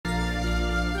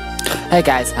Hey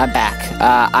guys, I'm back.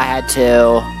 I had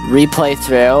to replay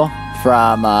through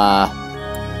from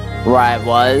where I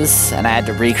was, and I had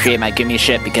to recreate my Gumi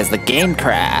ship because the game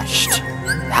crashed.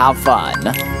 How fun.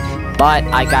 But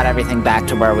I got everything back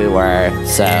to where we were,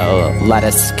 so let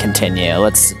us continue.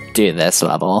 Let's do this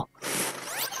level.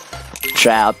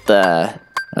 Try out the...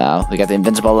 Oh, we got the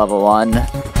Invincible level 1.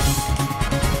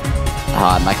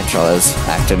 Oh, my controller's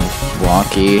acting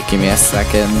wonky. Give me a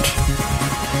second.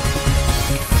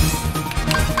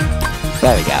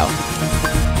 There we go.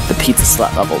 The Pizza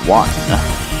Slut level 1.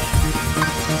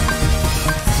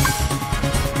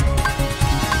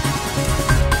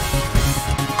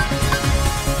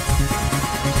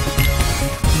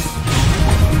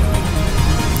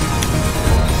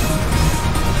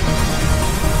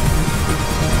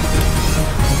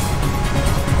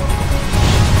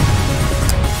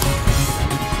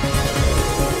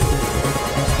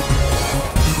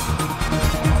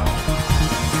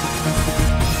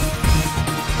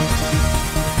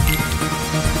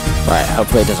 Alright,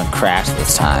 hopefully it doesn't crash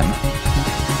this time.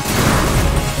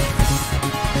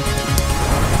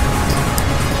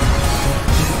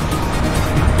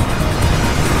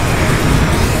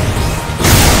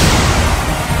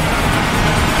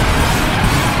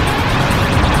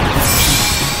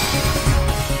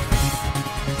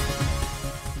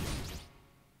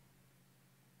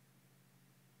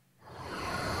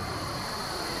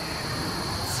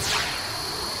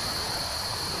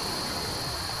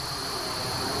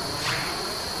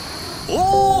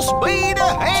 Full speed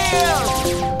ahead!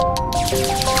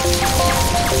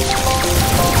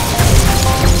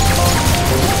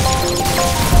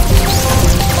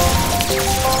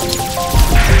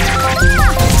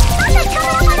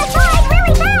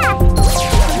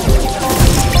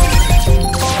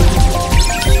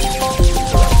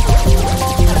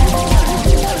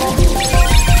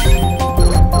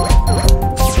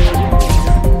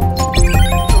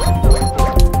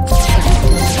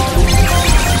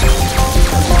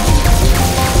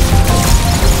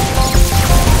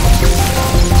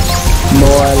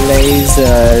 More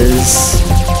lasers.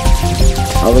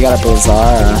 Oh, we got a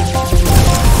Blizzara.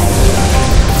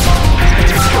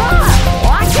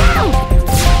 Watch out!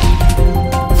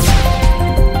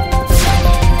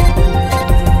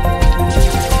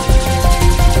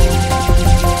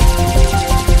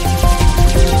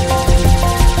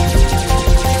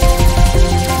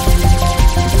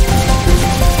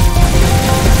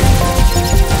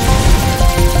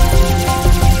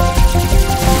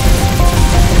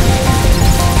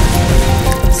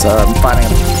 So I'm fighting a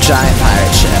giant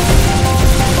pirate ship.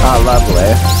 Oh,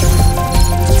 lovely.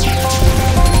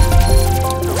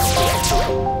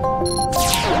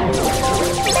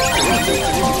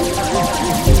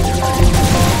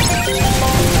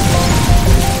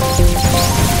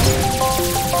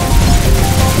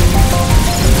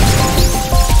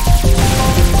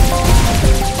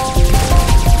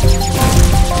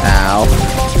 Ow.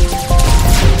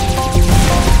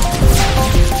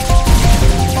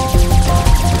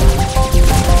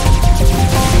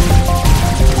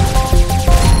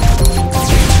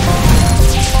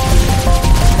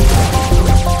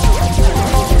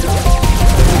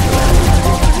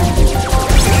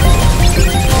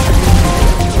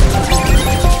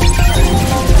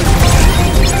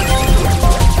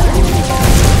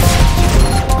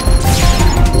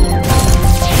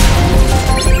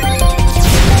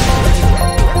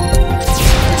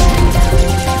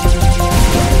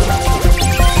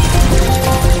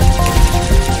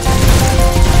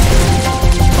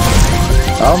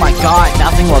 Oh my god,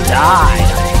 nothing will die!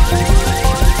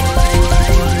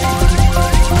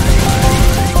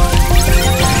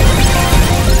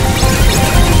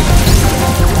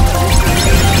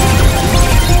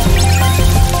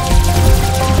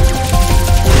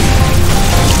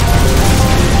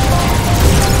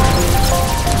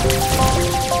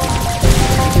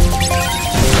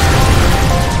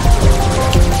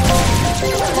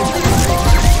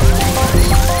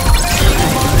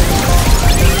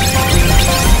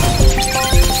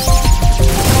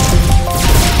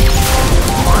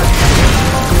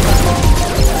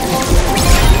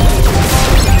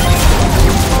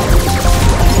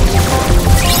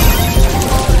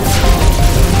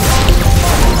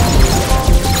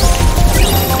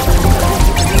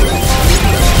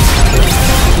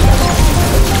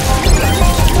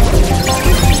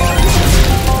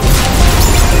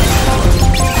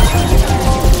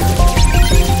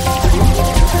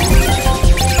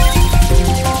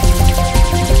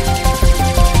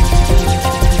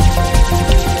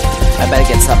 I better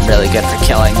get something really good for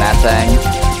killing that thing.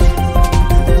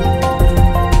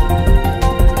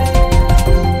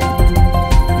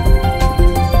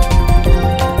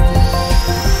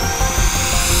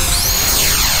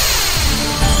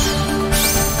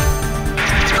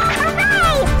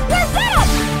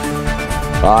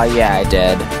 Oh yeah, I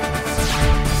did.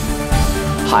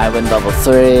 Highwind level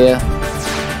 3.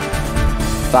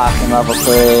 Falcon level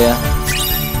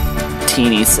 3.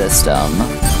 Teeny system.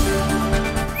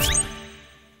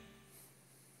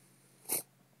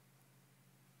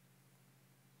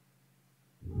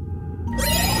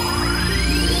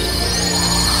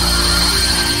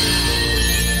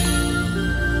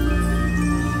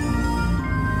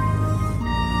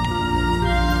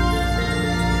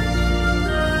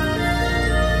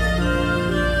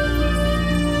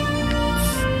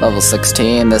 Level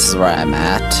 16, this is where I'm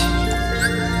at.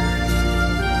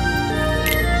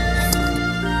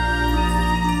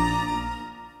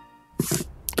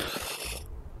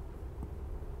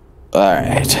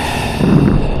 Alright.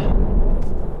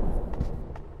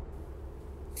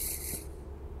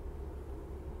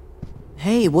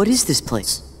 Hey, what is this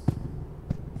place?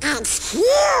 It's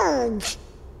huge.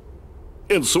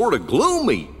 And sort of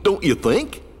gloomy, don't you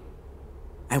think?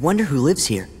 I wonder who lives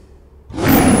here.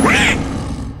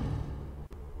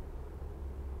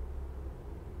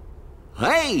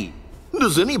 Hey,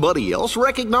 does anybody else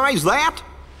recognize that?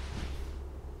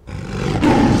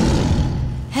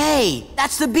 Hey,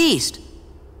 that's the beast!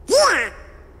 Yeah.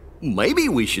 Maybe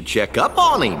we should check up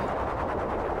on him.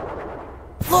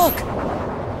 Look!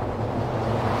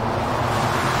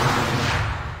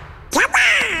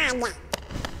 Come on.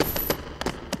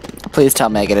 Please tell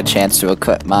me I get a chance to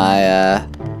equip my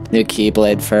new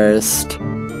Keyblade first.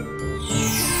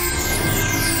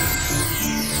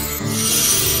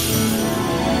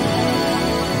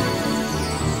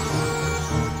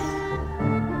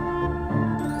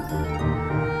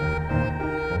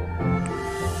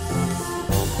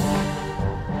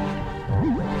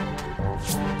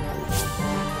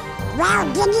 Where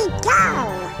did it go?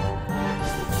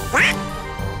 What?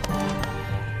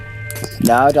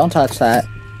 No, don't touch that.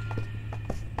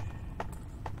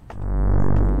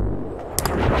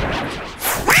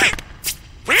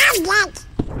 Found it.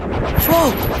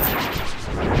 Whoa!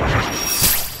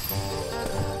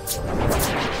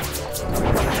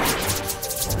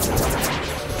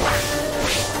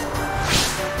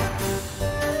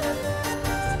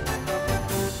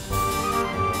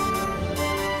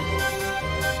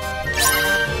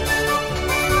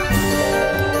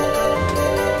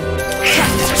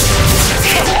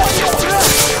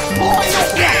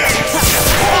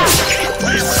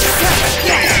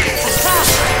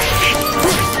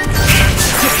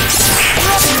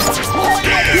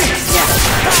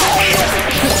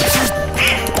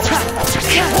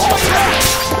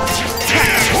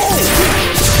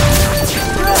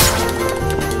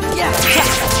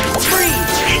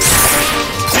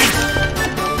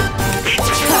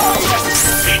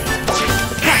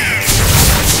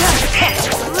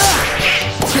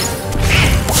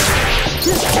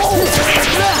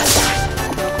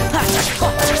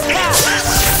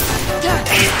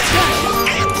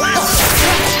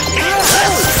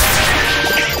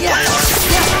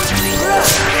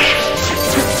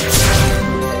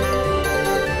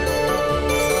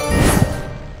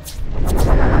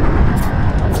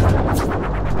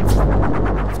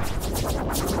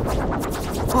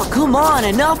 Oh, come on,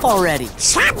 enough already!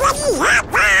 Somebody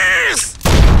help us.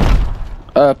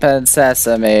 Open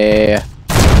sesame.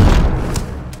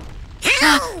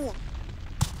 Hello.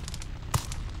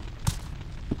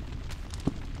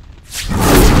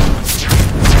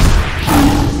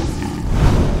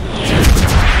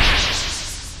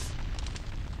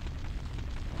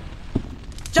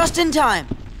 Just in time!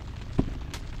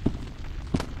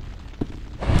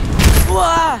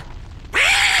 Wah!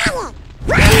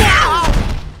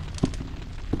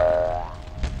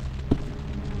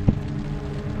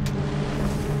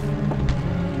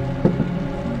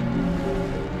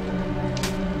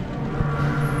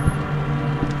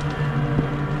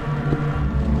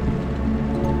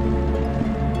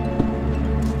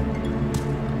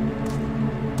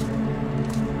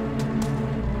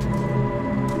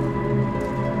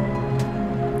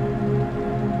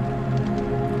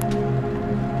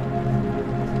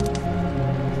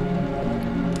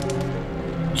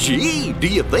 Gee, do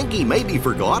you think he maybe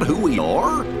forgot who we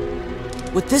are?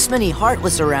 With this many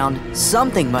Heartless around,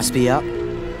 something must be up.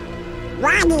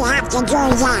 Why do you have to do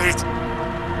that?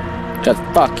 Just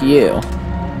fuck you.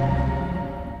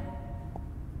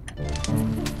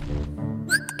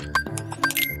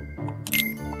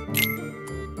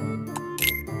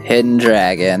 Hidden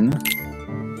Dragon.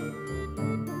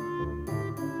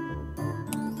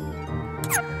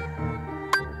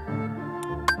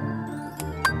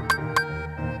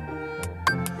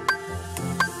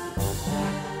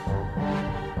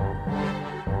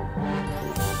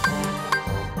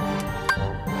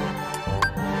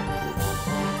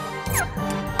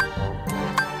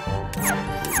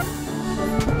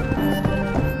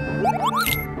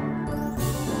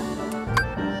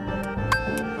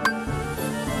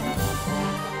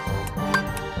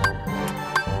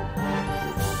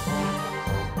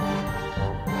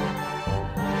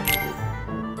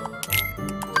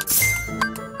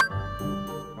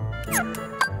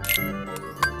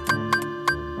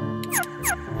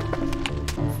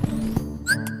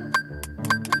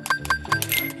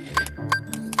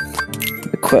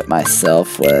 equip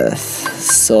myself with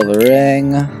silver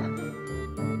ring.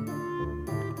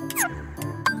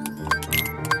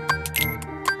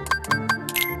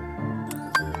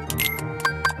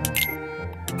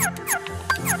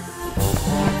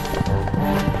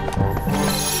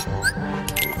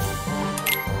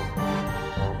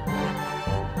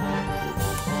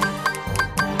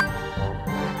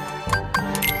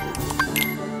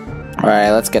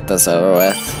 Alright, let's get this over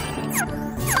with.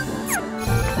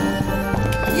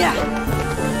 Yeah.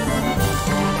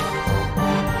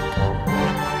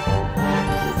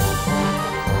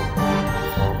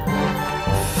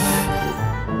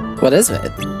 What is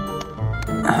it?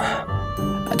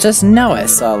 I just know I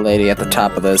saw a lady at the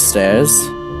top of those stairs.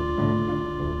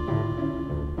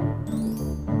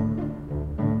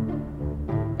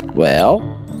 Well,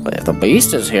 if the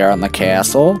beast is here in the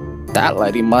castle, that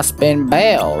lady must be in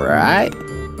Belle, right?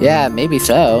 Yeah, maybe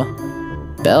so.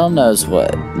 Belle knows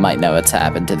might know what's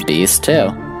happened to the beast, too.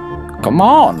 Come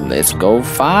on, let's go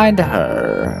find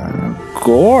her.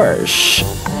 Gorsh.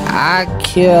 I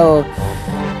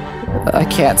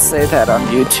can't say that on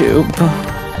YouTube.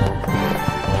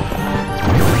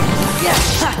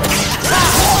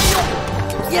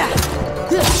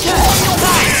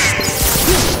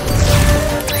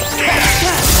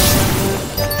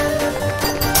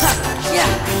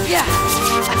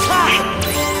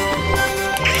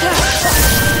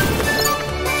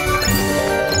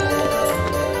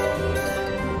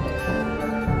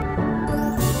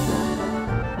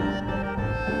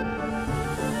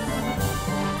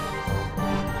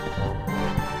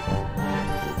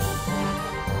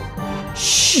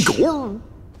 Gore.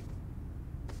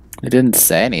 He didn't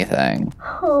say anything.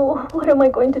 Oh, what am I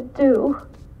going to do?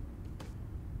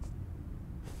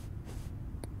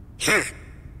 Okay.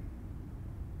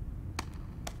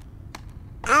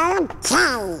 Hey,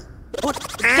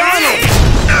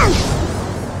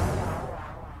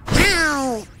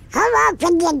 who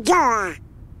opened the door?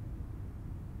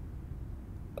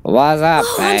 What's up,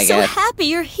 Oh, I'm so faggot? happy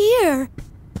you're here.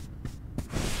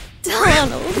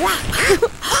 Donald.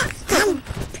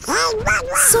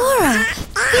 Sora.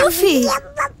 Goofy.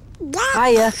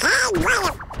 Hiya.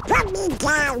 Put me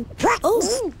down. Put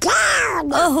me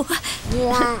down. Oh,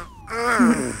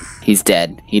 He's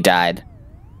dead. He died.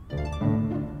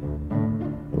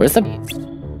 Where's the beast?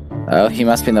 Oh, he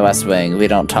must be in the West Wing. We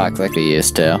don't talk like we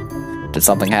used to. Did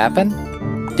something happen?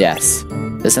 Yes.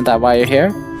 Isn't that why you're here?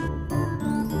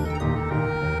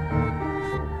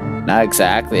 Not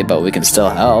exactly, but we can still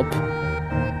help.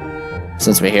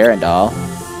 Since we're here and all.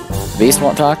 The beast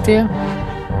won't talk to you?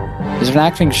 He's been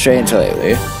acting strange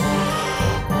lately.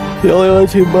 The only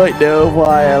ones who might know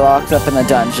why are locked up in the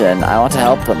dungeon. I want to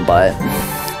help them, but...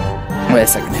 Wait a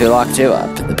second, who locked you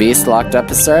up? The beast locked up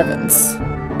his servants.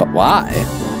 But why?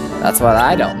 That's what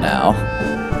I don't know.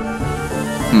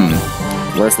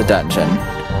 Where's the dungeon?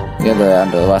 You go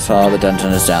under the West Hall, the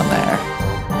dungeon is down there.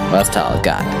 West Hall,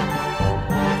 got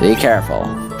it. Be careful.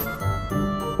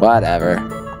 Whatever.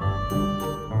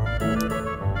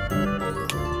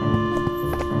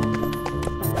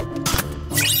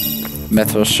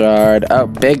 Mithril shard. Oh,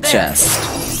 big chest.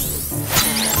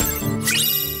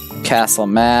 Castle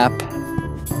map.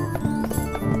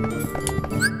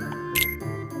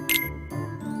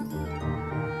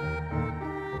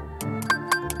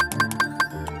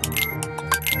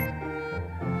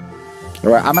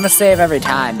 I'm gonna save every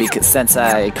time because since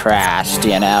I crashed,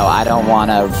 you know, I don't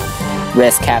want to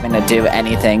risk having to do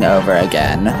anything over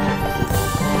again.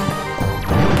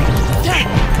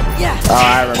 Oh,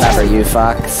 I remember you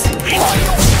fucks.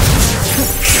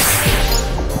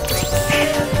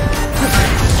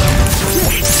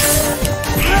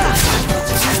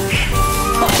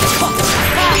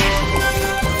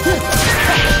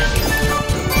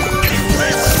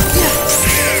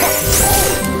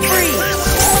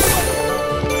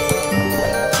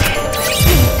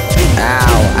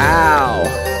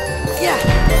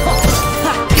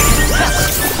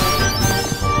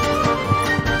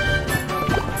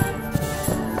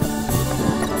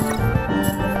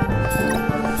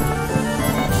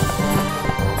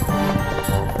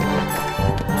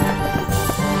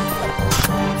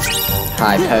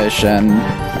 High potion.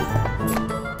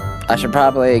 I should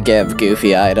probably give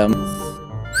Goofy items.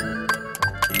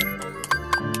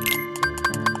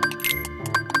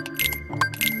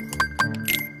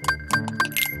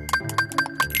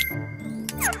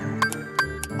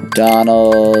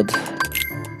 Donald.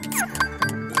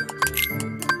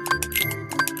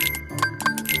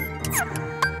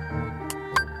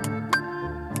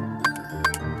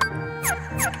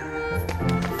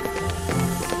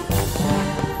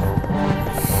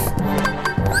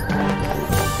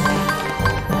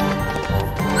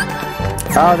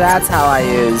 Oh, that's how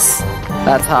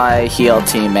I heal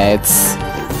teammates.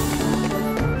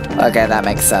 Okay, that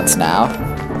makes sense now.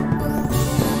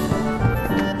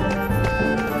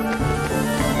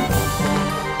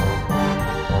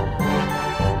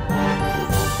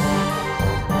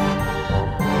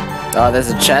 Oh, there's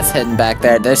a chest hidden back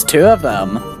there. There's 2 of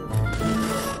them.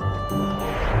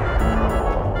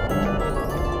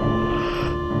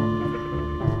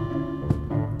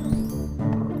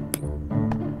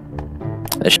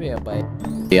 There should be a way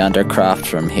to be undercroft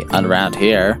from around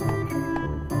here.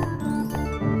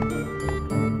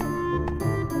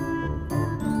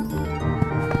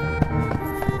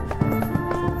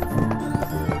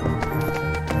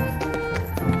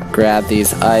 Grab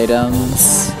these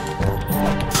items.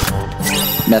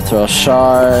 Mithril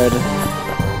shard.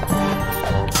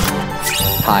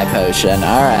 High potion.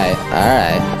 Alright,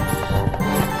 alright.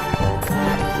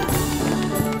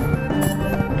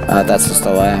 That's just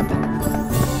a lamp.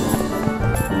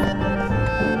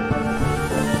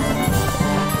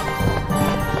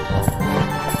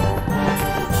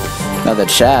 Another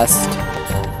chest.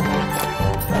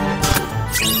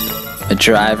 A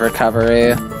drive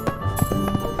recovery.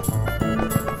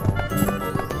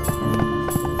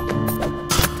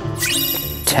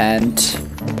 Tent.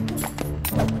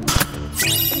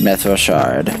 Mithril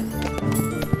shard.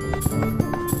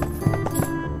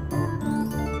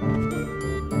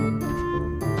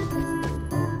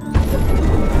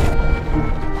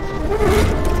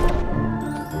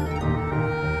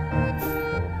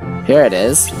 Here it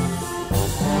is.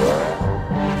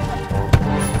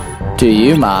 Do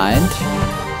you mind?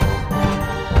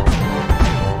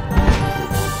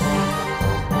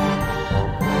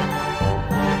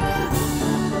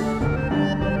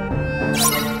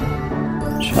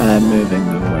 Try moving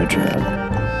the wardrobe.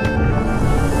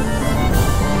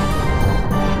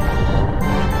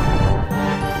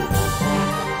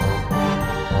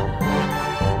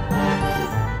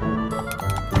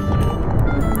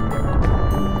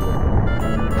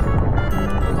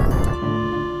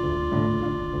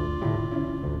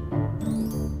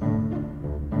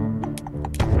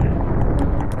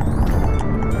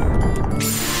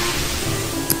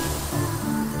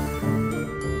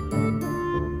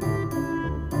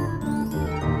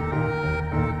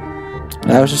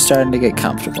 I was just starting to get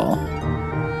comfortable.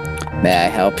 May I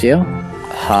help you?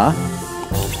 Huh?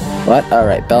 What?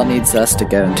 Alright, Belle needs us to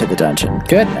go into the dungeon.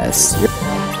 Goodness.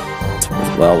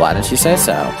 Well, why didn't you say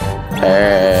so?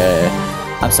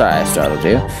 I'm sorry I startled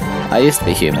you. I used to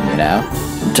be human, you know,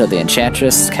 until the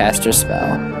Enchantress cast her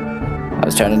spell. I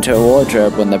was turned into a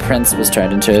wardrobe when the prince was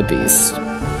turned into a beast.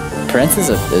 Prince is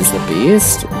the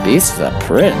beast? Beast is a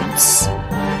prince.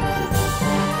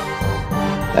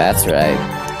 That's right.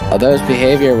 Although his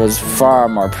behavior was far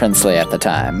more princely at the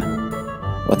time.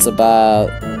 What's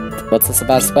this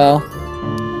about spell?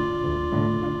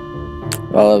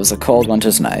 Well, it was a cold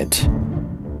winter's night.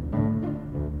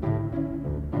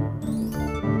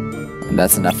 And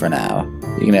that's enough for now.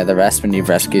 You can have the rest when you've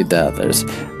rescued the others.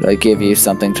 They'll give you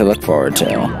something to look forward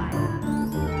to.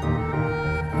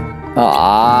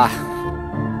 Aww.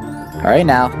 Alright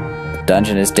now. The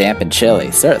dungeon is damp and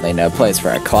chilly. Certainly no place for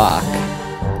a clock.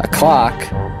 A clock?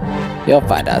 You'll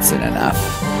find out soon enough.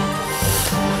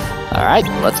 Alright,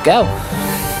 let's go.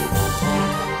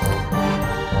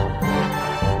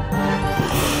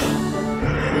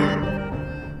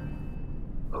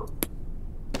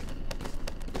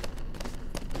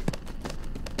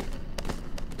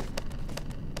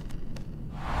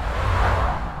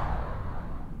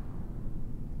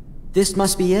 This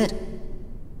must be it.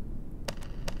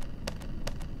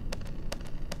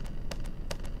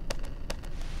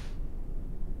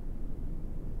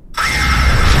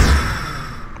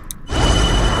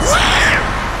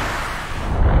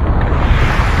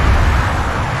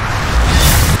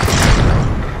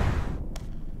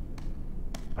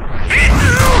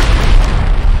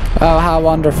 Oh, how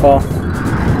wonderful.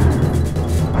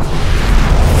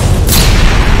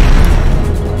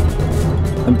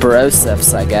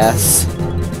 Brosifs, I guess.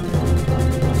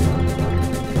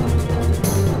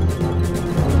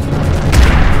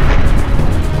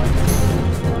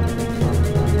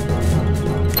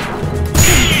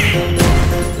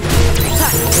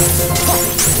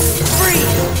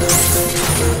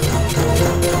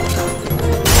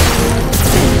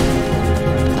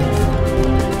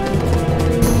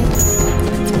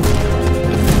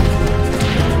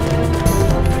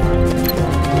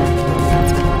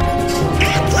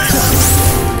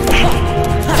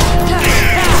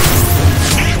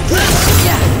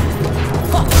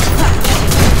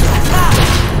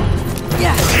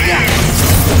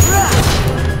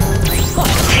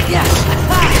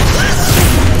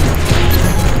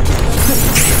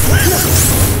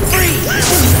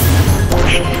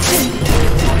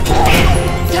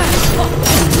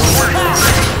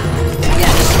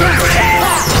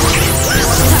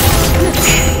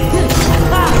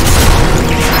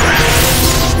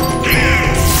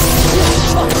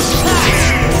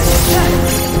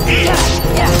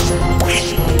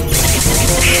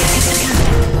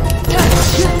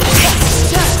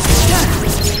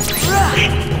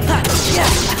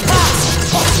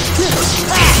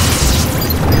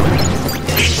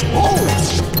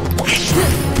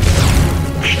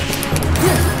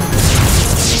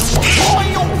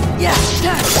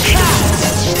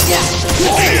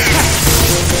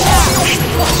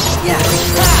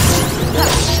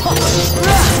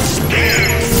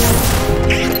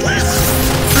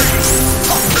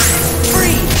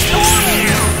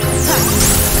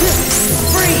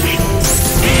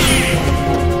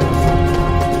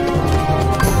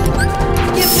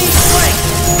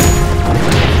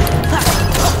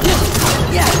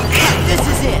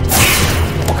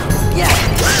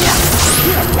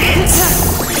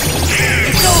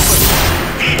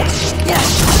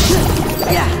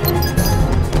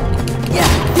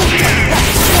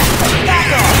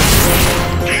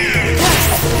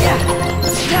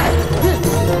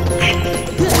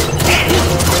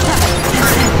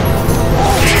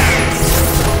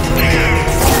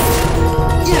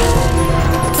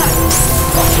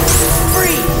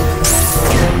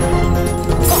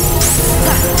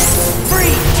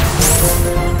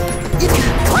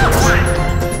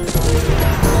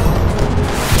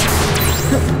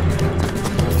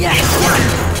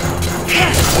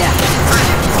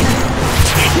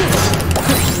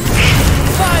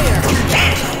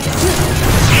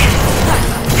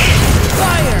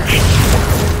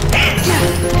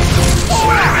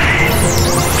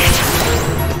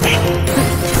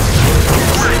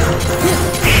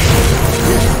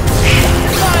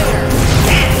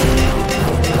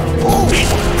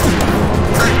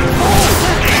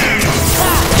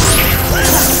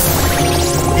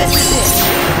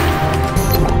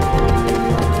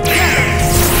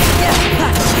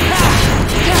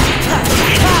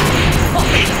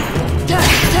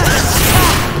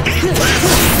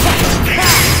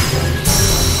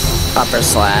 Upper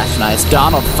slash, nice.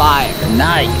 Donald Fire,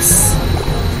 nice.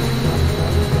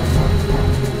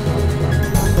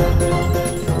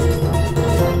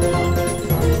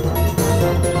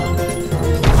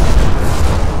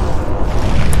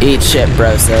 Eat shit,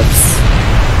 brosips.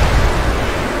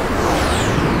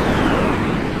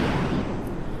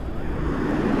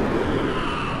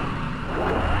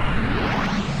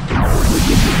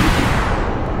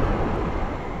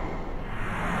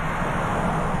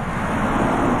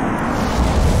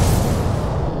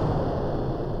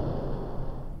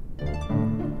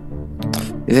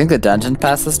 You think the dungeon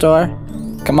past this door?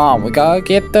 Come on, we gotta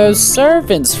get those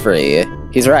servants free.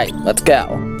 He's right, let's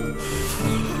go.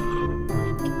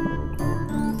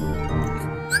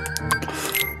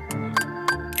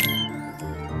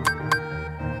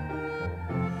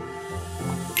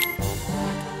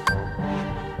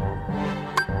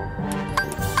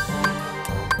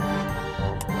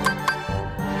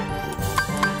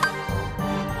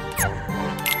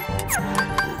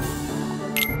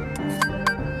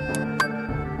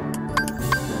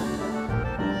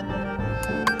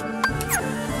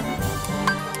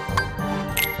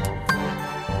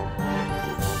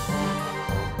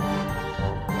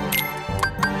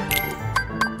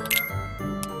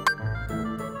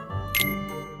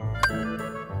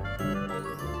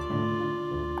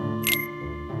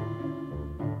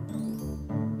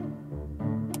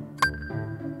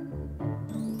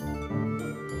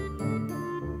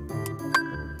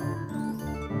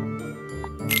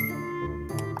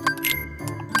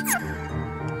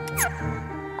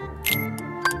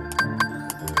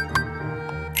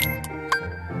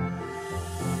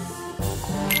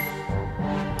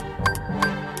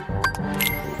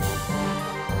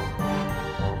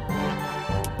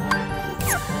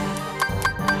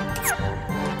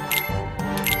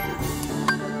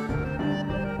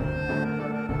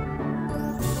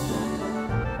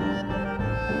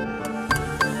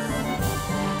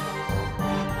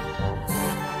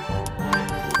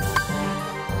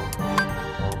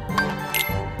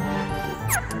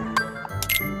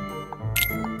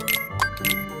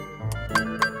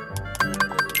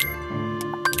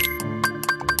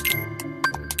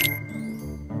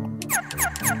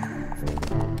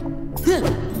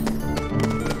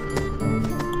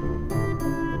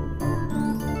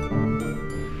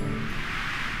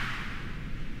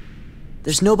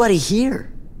 There's nobody here.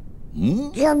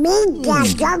 You mean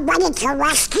there's nobody to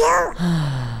rescue?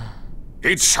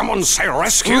 Did someone say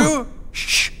rescue?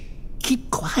 Shh! Keep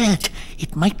quiet.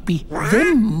 It might be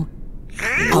them.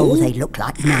 Oh, they look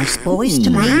like nice boys to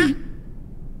me.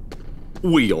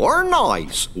 We are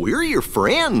nice. We're your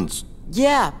friends.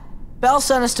 Yeah, Belle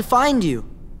sent us to find you.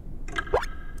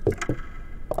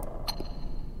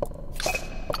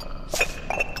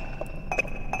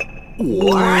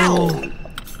 Wow!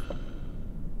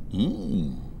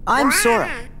 I'm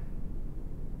Sora.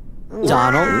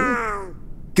 Donald.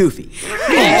 Goofy.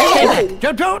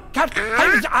 Don't touch.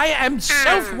 I am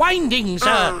self-winding,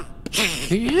 sir.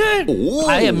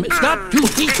 I am not too.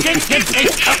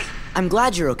 I'm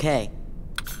glad you're okay.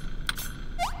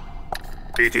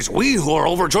 It is we who are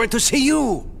overjoyed to see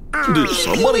you. Did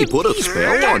somebody put a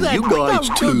spell on you guys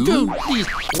too?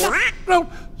 No.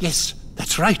 Yes,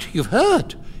 that's right. You've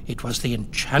heard. It was the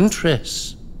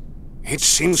Enchantress. It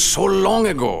seems so long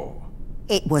ago.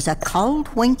 It was a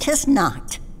cold winter's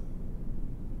night.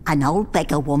 An old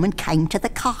beggar woman came to the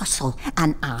castle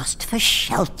and asked for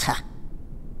shelter.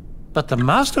 But the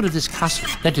master of this castle,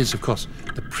 that is, of course,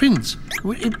 the prince...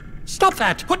 Stop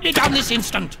that! Put me down this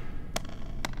instant!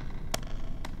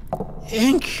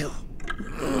 Thank you.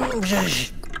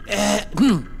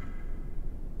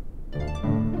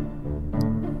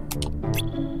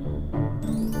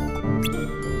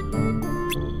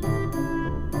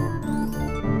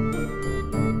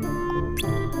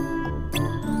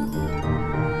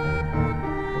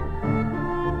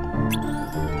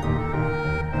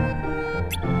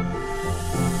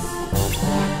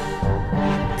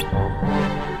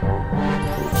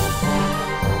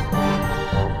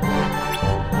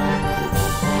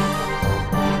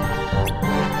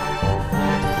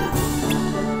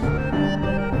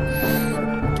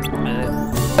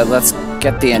 Let's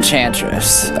get the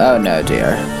Enchantress. Oh no,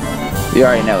 dear. We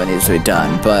already know what needs to be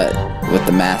done, but with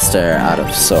the Master out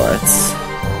of sorts.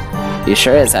 He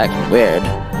sure is acting weird.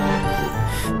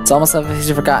 It's almost as if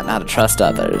he's forgotten how to trust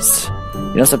others.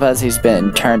 You don't suppose he's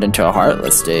been turned into a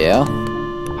Heartless, do you?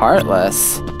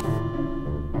 Heartless?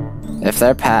 If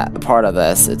they're part of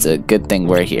this, it's a good thing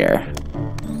we're here.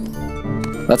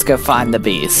 Let's go find the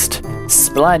beast.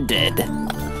 Splendid!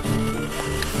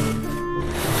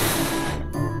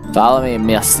 Follow me,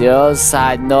 messieurs.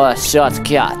 I know a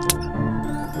shortcut.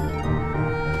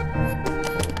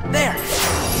 There!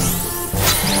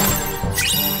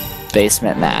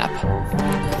 Basement map.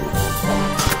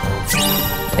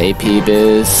 AP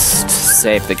boost.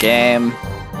 Save the game.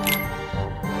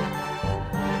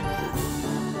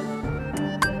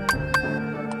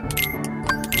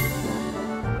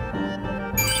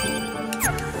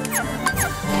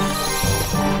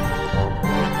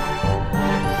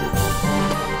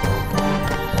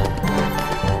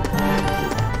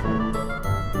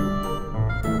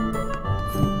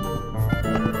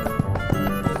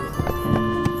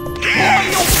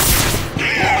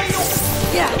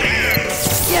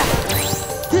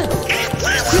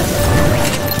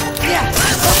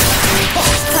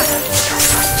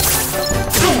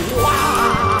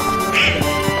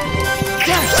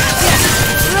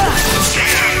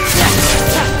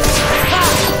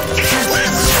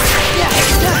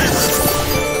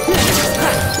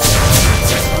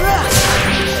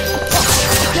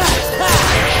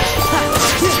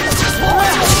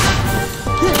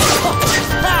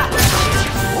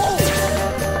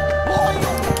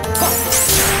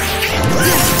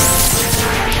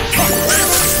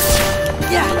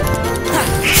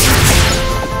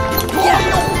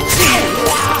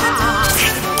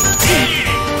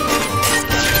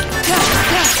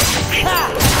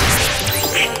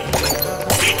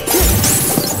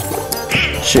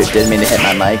 Shoot, didn't mean to hit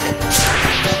my mic.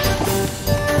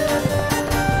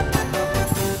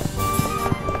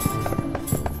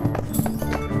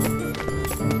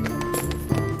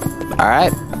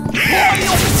 Alright.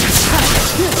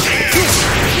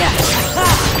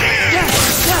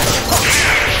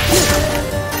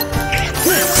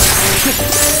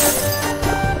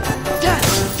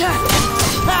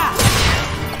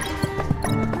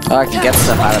 Oh, I can get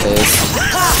stuff out of these.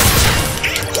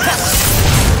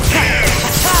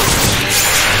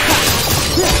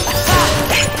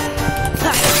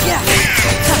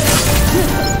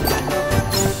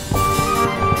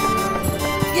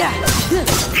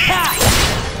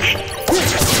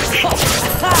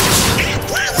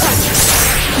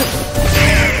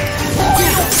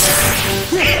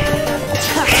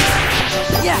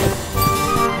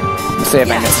 Let's see if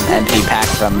I can get some NP pack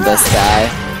from this guy.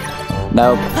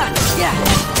 Nope.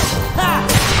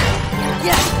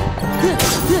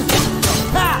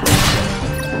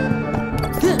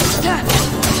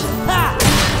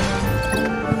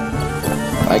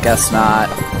 I guess not.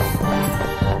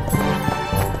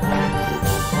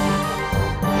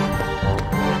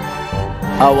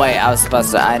 Oh wait,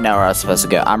 I know where I was supposed to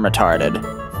go. I'm retarded.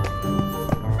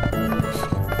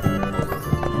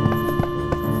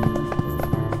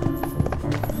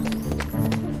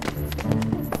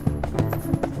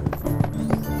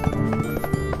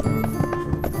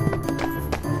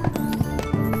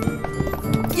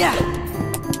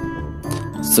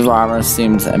 The armor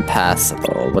seems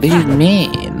impassable. What do you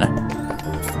mean?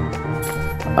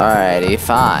 Alrighty,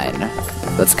 fine.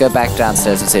 Let's go back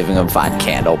downstairs and see if we can find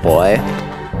Candle Boy.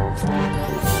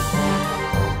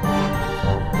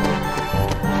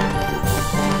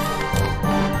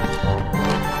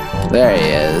 There he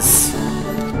is.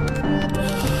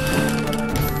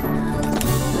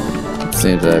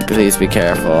 Seems to please be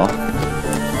careful.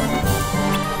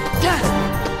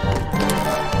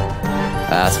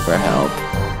 Ask for help.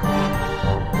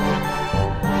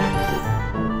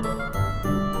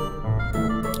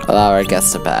 Allow our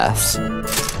guests to pass.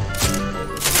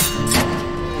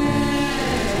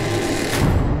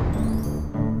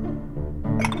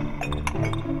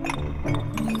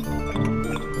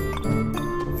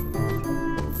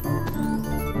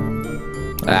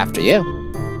 After you.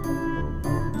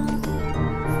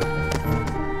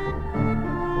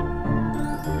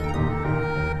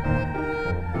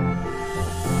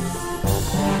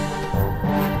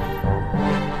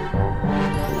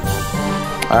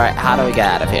 Alright, how do we get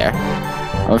out of here?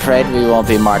 I'm afraid we won't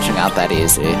be marching out that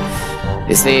easy.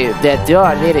 You see, the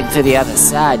door leading to the other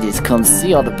side is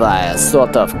concealed by a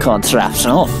sort of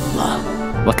contraption.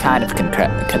 What kind of observe?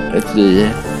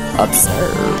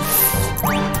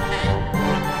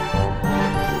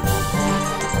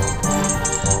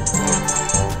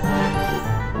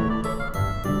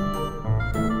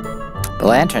 The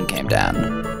lantern came down.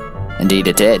 Indeed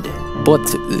it did. But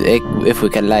if we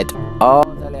can light all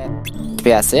the lanterns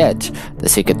past it, the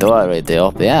secret door will be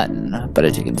open. But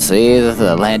as you can see,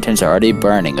 the lanterns are already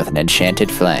burning with an enchanted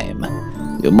flame.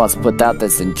 You must put out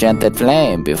this enchanted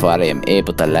flame before I am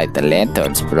able to light the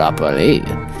lanterns properly.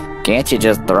 Can't you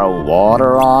just throw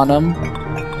water on them?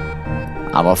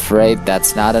 I'm afraid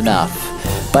that's not enough.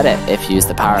 But if you use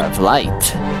the power of light...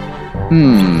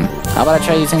 how about I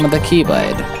try using the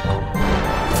Keyblade?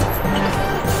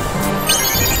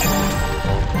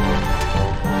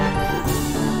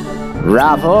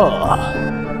 Bravo!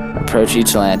 Approach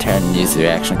each lantern and use the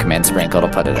reaction command sprinkle to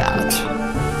put it out.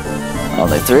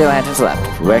 Only 3 lanterns left.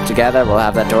 If we work together, we'll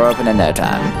have that door open in no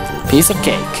time. Piece of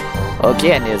cake.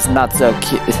 Again, it's not so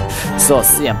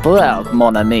simple,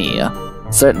 mon ami.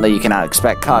 Certainly you cannot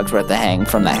expect Cogsworth to hang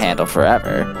from that handle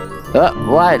forever.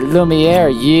 What, Lumiere,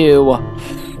 you...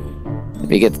 If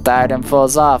he gets tired and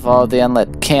falls off, all the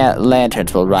unlit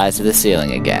lanterns will rise to the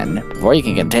ceiling again. Before you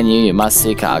can continue, you must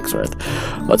see Cogsworth.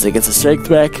 Once he gets his strength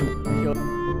back, he'll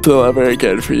deliver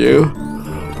again for you.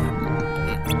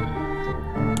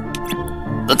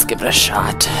 Let's give it a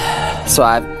shot. So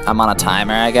I'm on a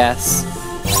timer, I guess.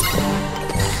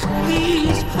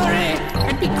 Please hurry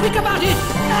and be quick about it.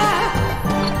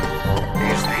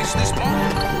 Is this one?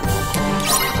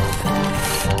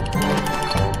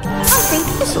 I think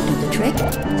this'll do the trick.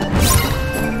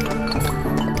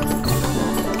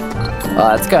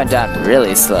 Well, it's going down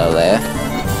really slowly.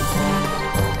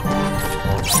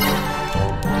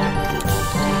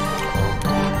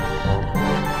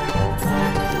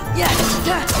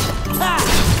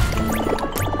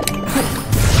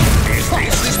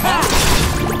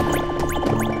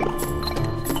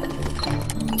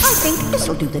 I think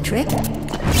this'll do the trick.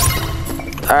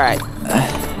 Alright.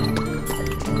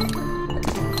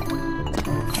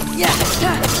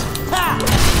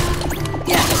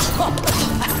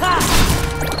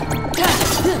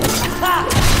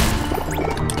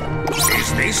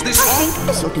 Is this I one? think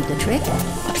this'll do the trick.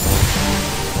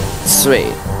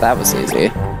 Sweet. That was easy.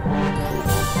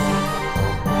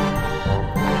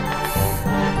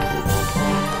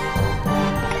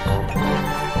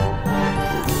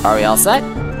 Are we all set?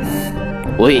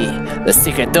 The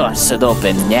secret door should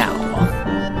open now.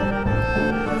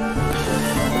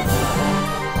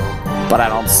 But I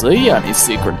don't see any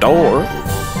secret door.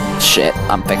 Shit,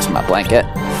 I'm fixing my blanket.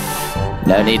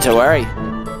 No need to worry.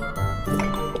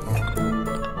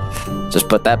 Just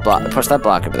put that push that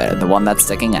block over there, the one that's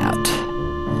sticking out.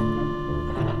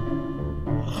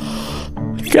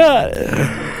 Got it.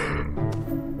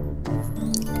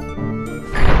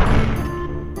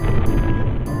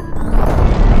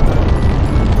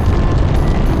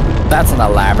 That's an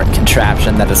elaborate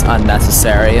contraption that is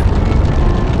unnecessary.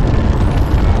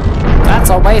 That's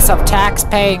a waste of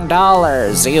tax-paying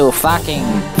dollars, you fucking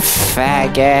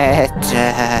faggot.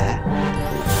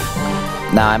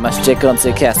 Now I must check on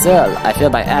the castle. I feel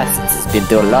my absence has been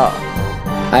too long.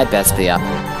 I'd best be up.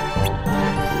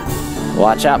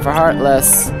 Watch out for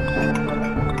Heartless.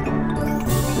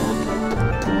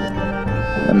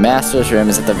 The Master's room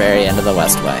is at the very end of the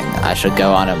West Wing. I should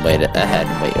go on and wait ahead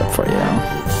and wait for you.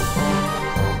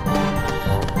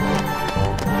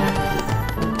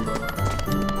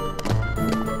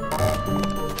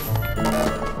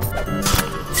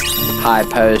 High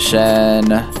potion.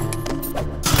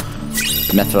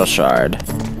 Mithril shard.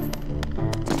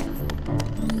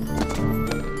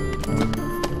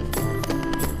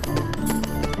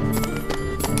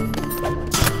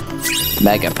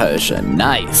 Mega potion.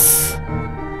 Nice.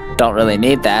 Don't really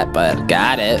need that, but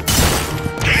got it.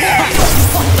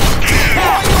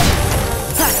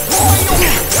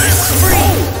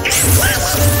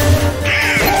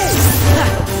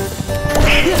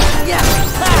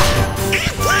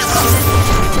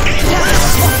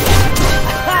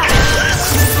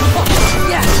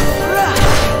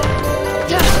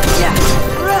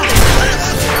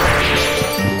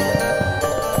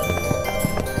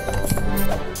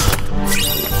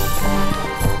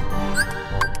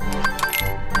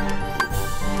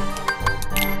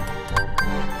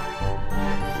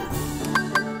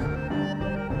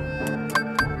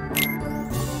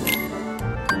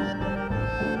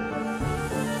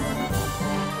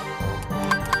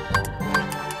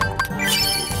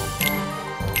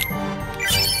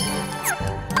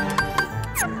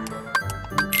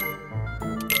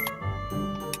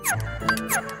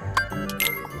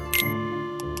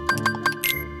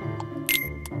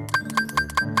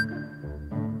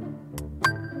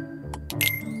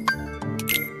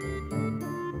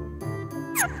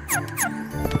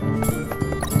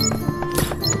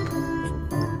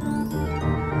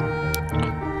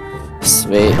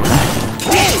 Sweet.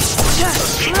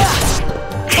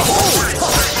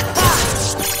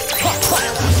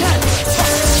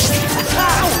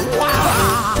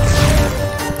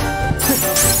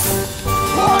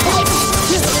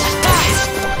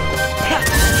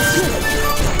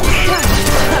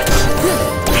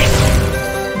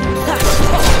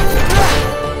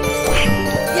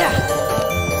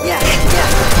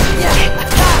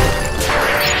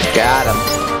 Got him.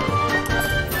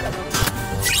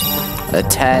 The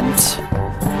tent.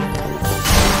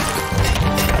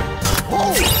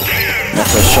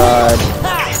 Mithril shard.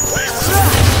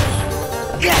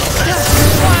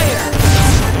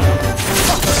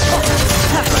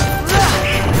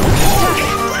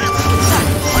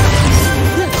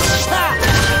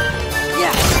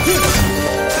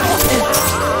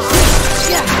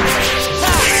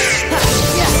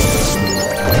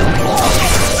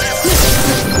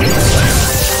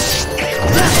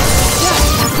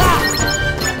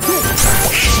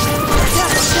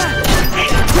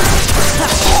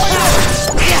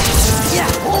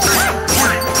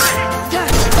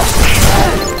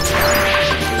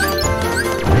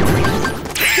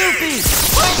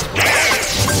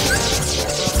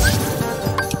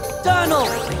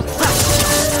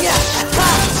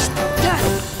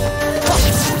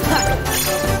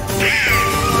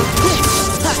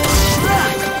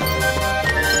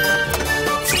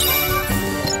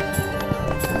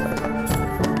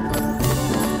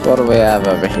 What do we have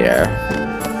over here?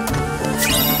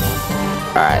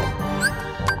 Alright.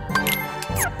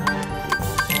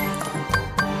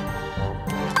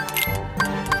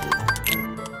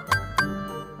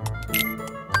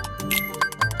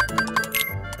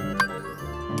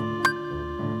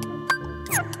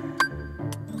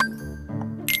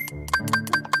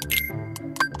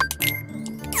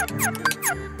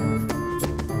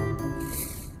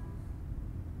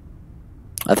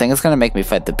 I think it's gonna make me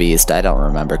fight the beast. I don't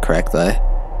remember correctly.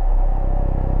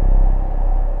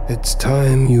 It's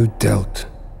time you dealt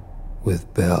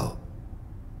with Belle.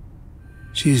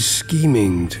 She's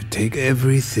scheming to take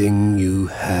everything you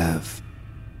have.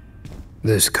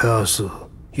 This castle,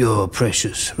 your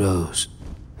precious Rose,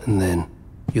 and then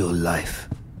your life.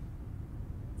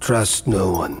 Trust no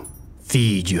one.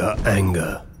 Feed your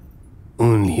anger.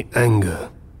 Only anger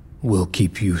will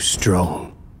keep you strong.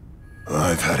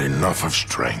 I've had enough of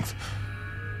strength.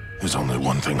 There's only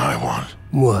one thing I want.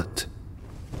 What?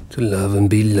 To love and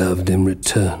be loved in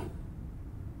return.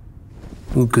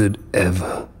 Who could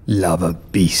ever love a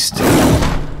beast?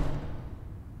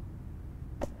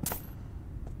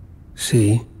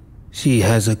 See? She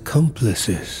has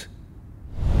accomplices.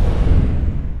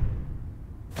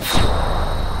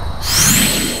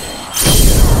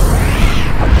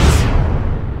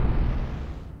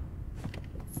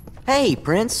 Hey,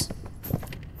 Prince.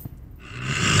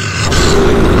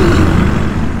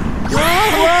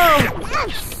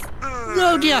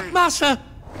 Oh dear, Master!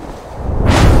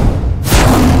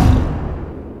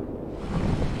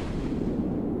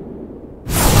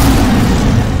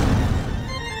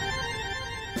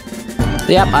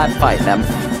 Yep, I'm fighting them.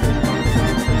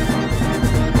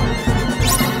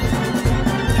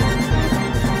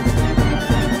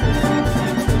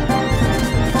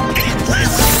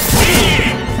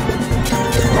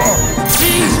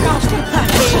 Please, Master!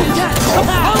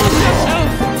 Compose yourself!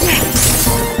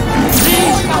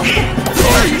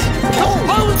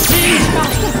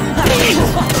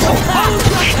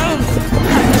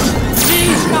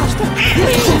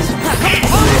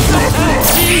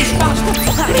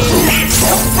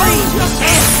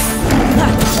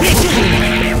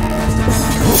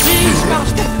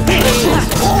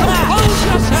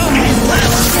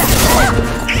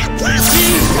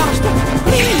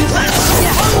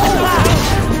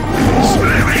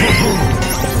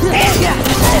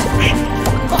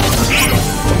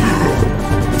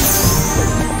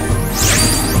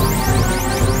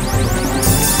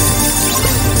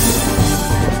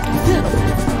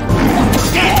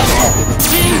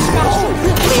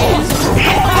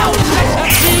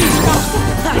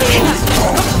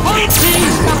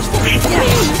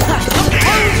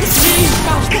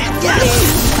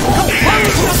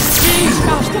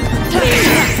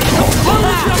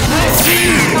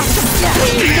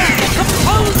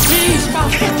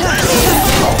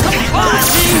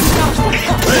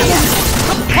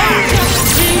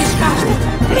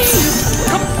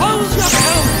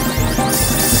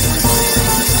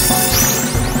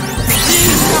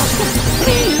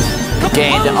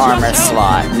 armor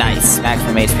slot. Nice.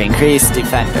 Maximum HP increase.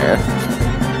 Defender.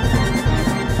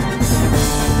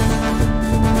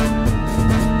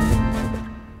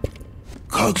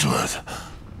 Cogsworth,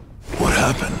 what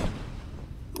happened?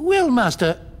 Well,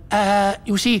 Master,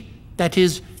 you see, that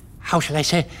is, how shall I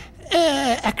say,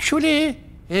 actually,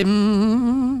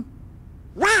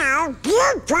 Well,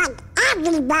 you put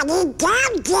everybody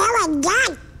down there in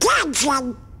that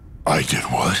dungeon. I did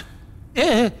what?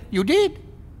 You did.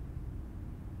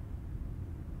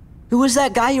 Who was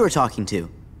that guy you were talking to?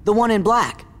 The one in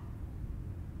black?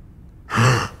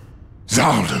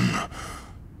 Zaldin.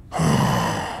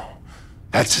 Oh,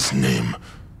 that's his name.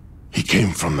 He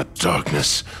came from the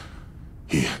darkness.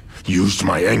 He used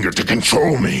my anger to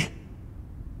control me.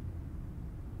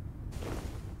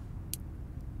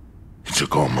 He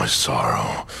took all my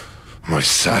sorrow, my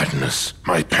sadness,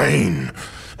 my pain,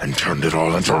 and turned it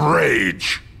all into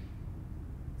rage.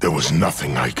 There was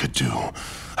nothing I could do.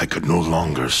 I could no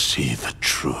longer see the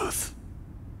truth.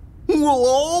 Well,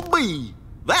 I'll be.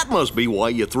 That must be why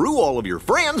you threw all of your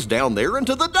friends down there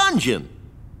into the dungeon.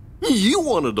 You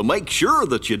wanted to make sure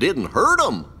that you didn't hurt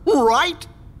them, right?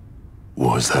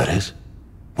 Was that it?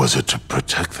 Was it to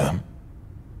protect them?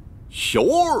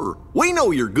 Sure. We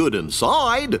know you're good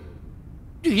inside.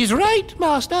 He's right,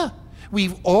 Master.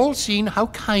 We've all seen how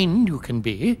kind you can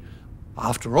be.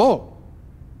 After all,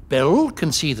 Belle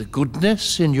can see the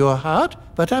goodness in your heart,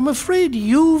 but I'm afraid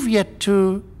you've yet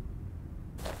to...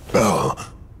 Belle.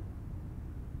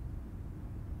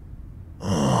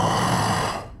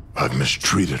 Oh, I've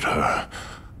mistreated her.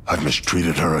 I've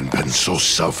mistreated her and been so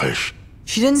selfish.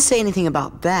 She didn't say anything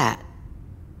about that.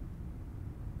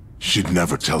 She'd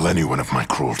never tell anyone of my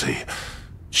cruelty.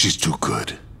 She's too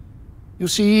good. You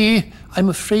see, I'm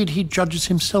afraid he judges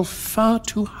himself far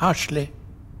too harshly.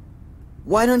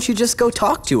 Why don't you just go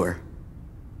talk to her?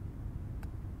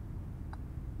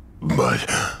 But...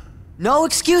 No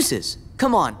excuses.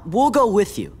 Come on, we'll go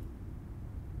with you.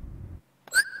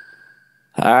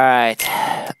 Alright.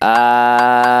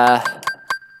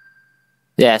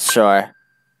 Yeah, sure.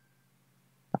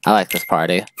 I like this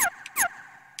party.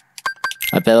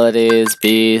 Abilities,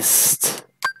 beast.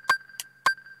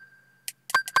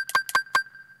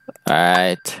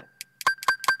 Alright.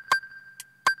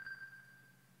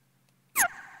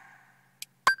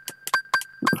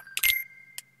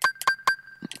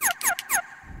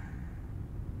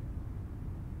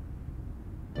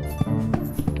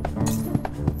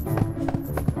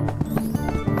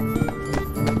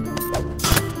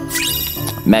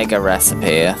 Mega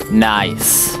recipe.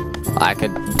 Nice. I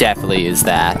could definitely use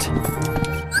that.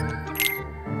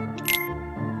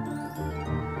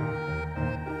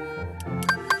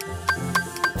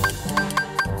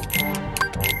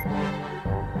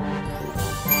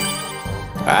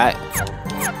 Alright.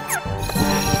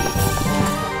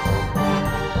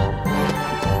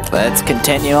 Let's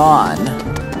continue on.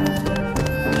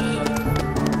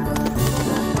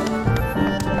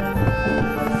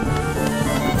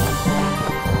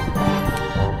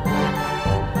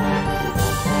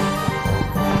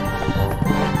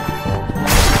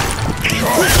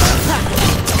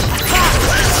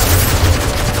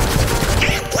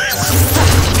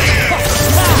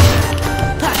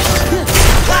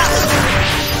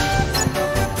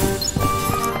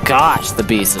 Gosh, the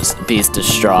beast is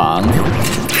strong.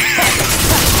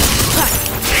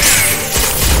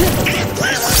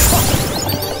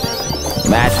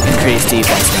 Magic increase,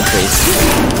 defense increase.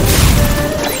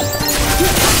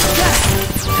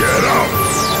 Get out!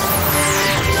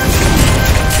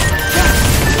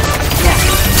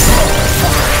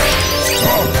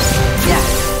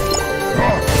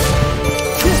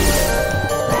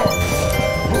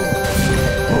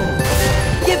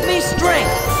 Give me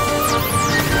strength!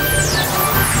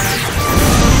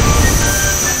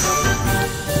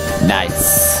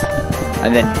 Nice.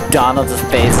 And then Donald's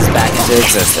face is back into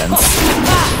existence.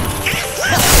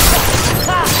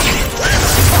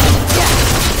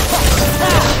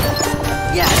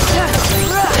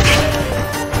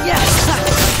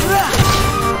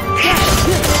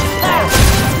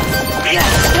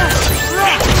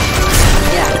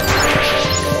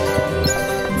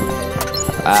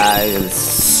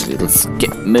 Let's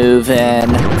get moving.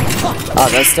 Oh,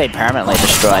 those stay permanently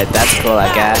destroyed. That's cool,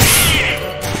 I guess.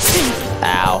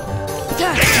 Ow.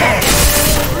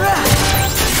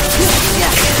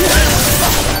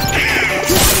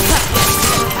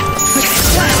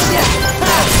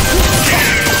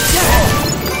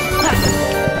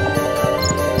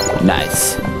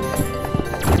 Nice.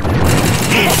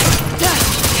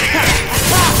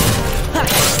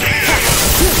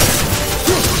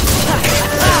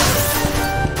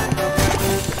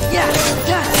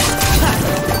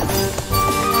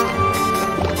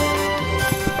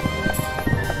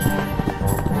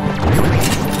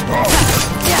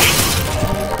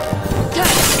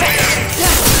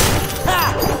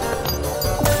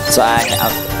 So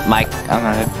I'm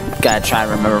gonna try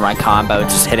and remember my combo,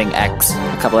 just hitting X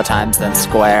a couple of times, then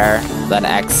square, then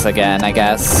X again, I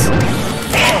guess.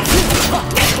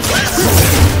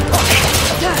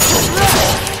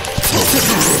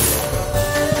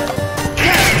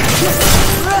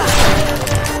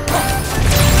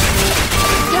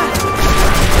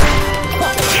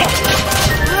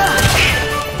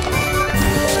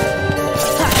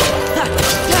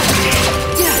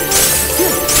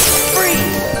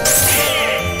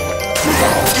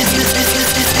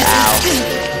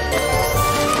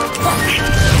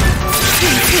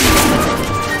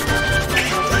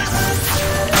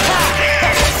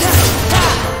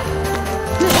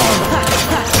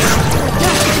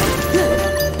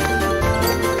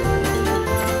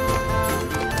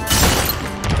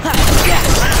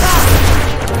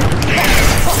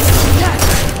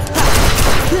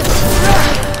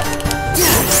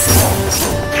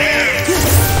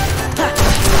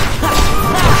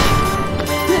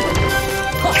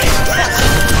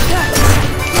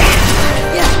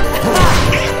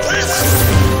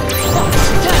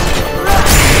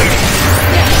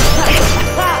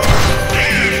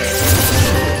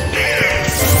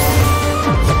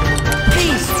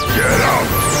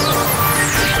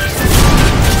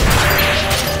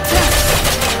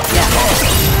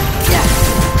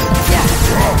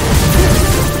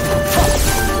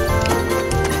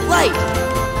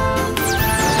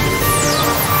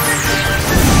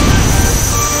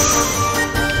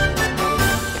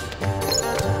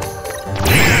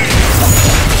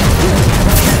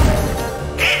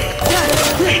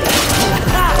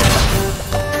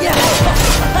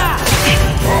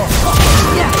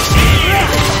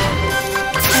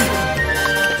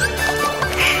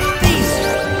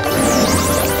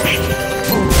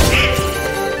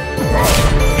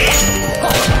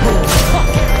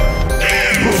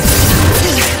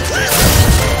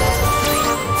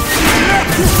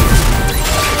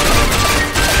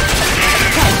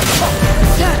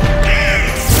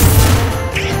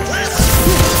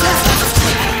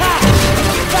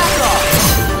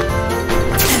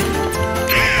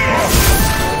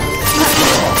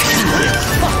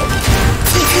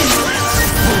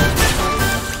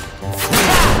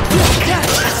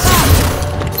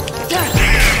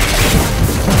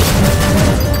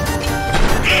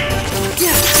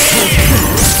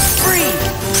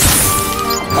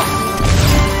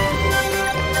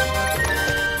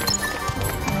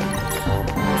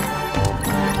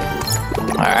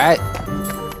 Alright.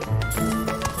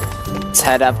 Let's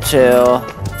head up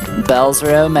to Belle's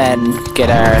room and get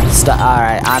our stuff.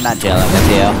 Alright, I'm not dealing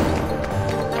with you.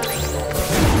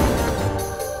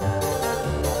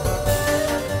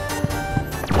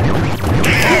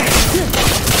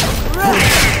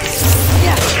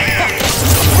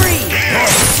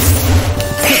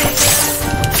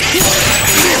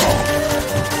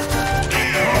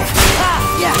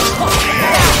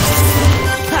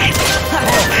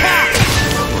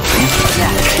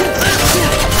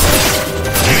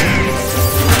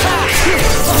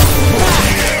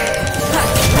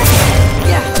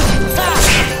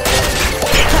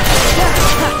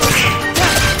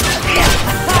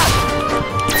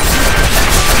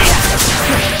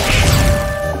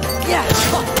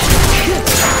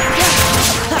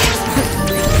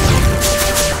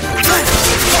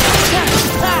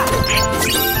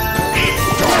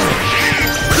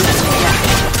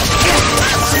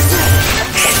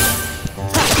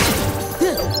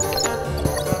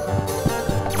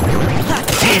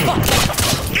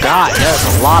 God,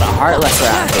 there's a lot of Heartless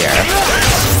around here.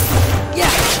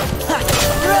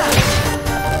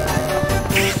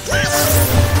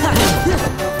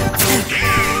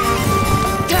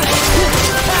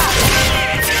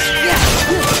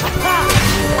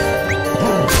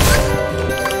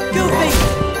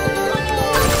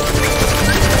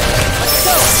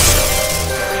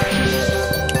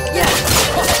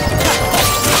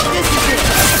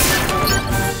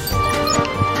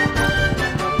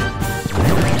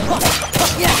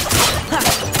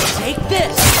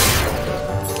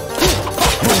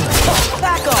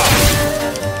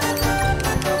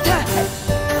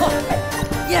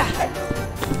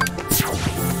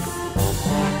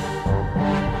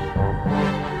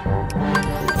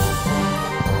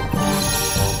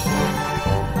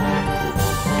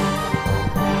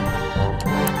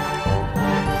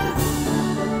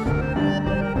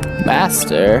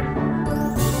 Master?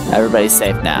 Everybody's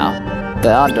safe now.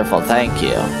 Wonderful, thank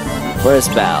you. Where's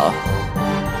Belle?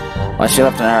 Well, she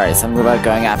left in a hurry, so I'm about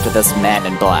going after this man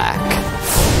in black.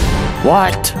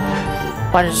 What?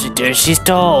 Why did she do as she's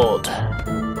told?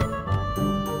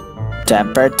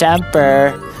 Temper, temper.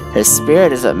 Her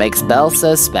spirit is what makes Belle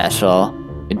so special.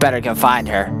 We'd better go find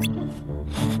her.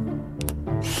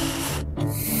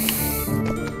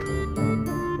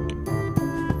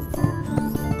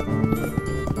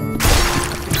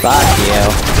 Fuck you.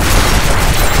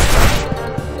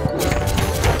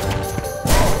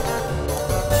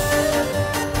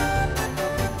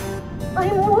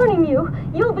 I'm warning you.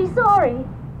 You'll be sorry.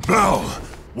 Belle,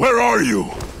 where are you?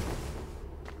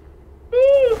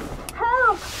 Please,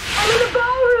 help! I'm in the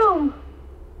ballroom.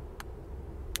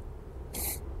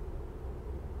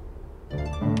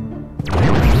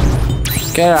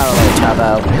 Get out of the way,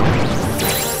 Tubbo.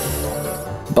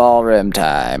 Ballroom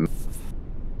time.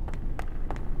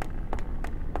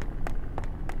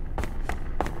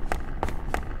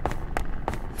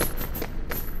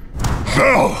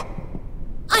 Belle!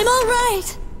 I'm all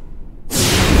right.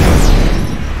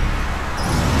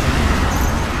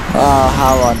 Oh,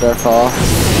 how wonderful.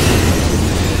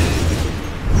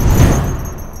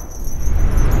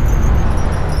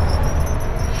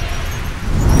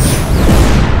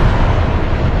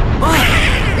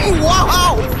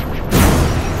 Wow!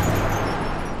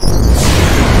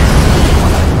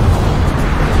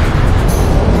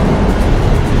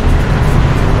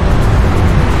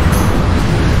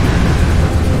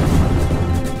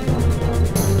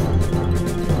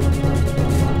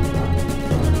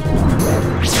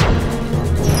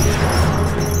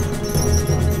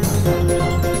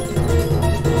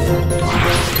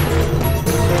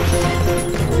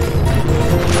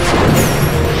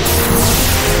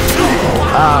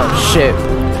 Oh, shoot.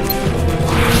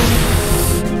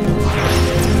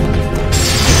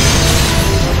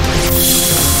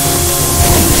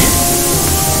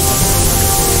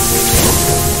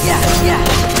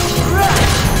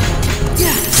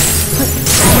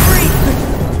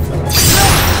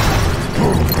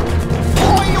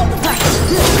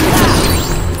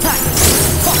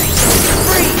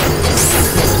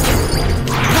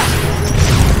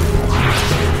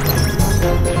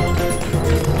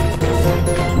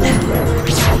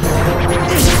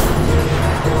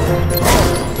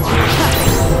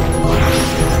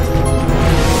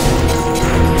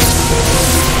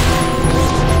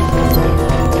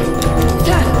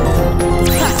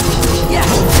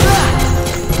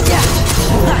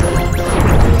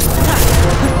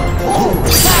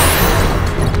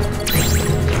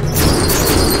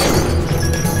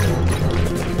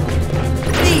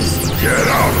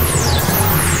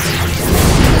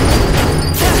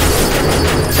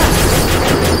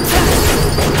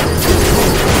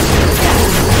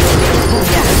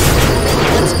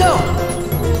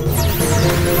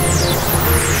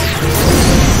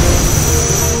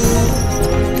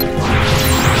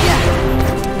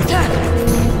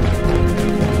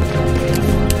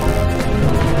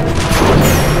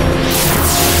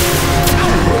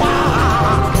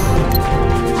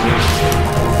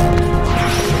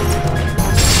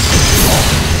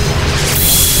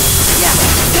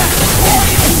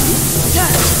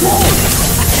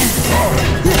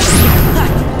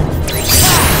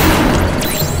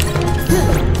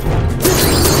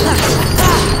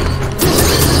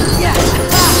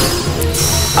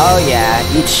 Oh yeah,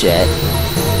 eat shit.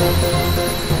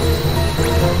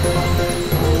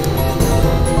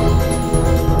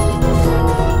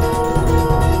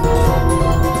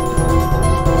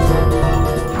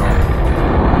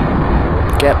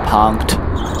 Get punked.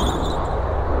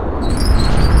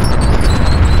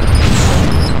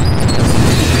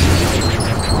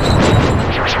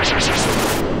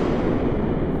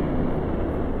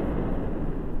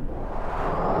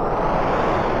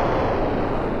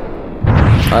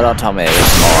 Oh, don't tell me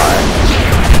there's more.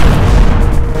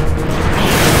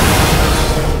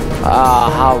 Ah,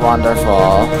 how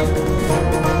wonderful.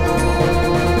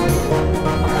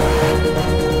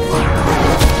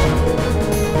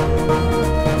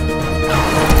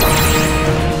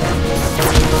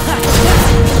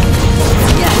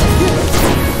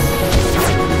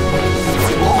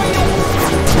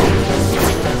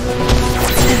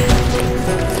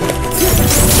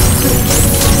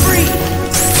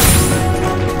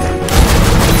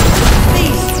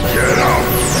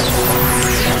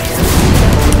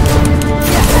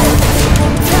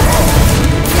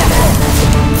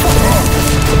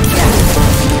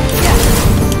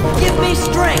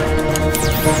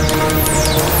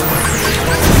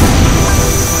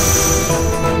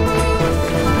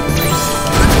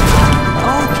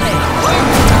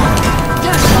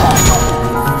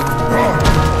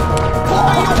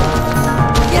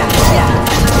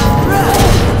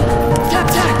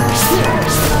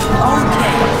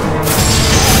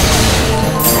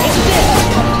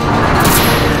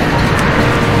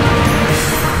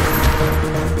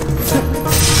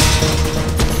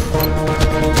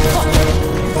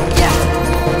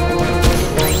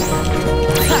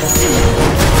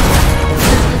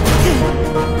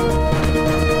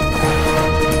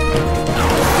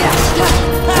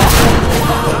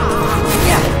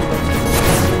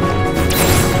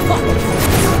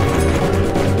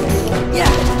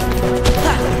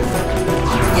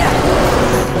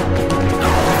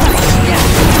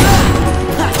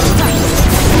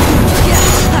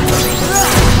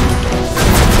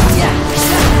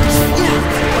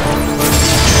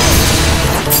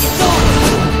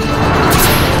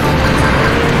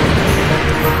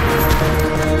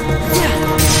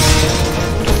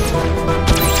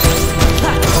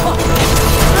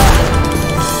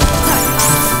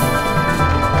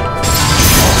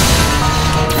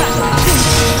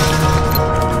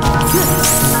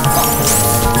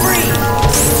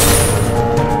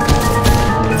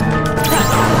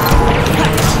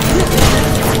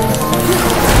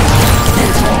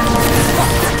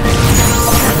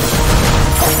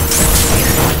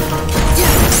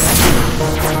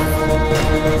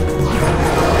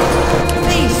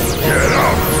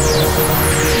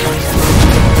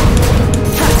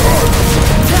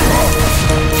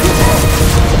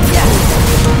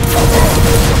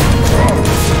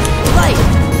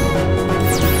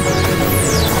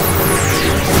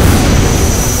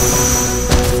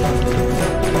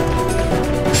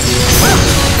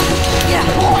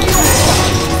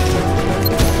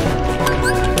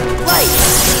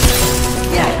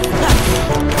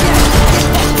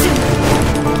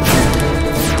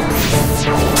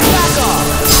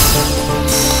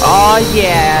 Oh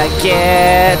yeah,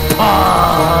 get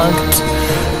punked.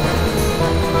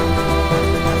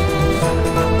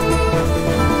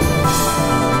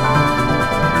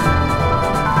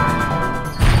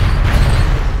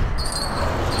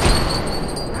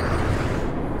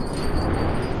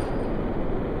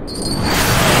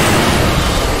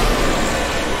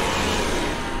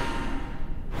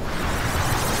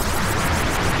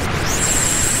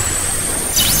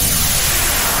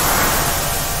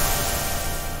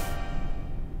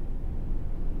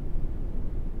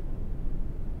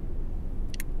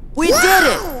 We did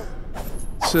it!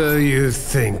 So you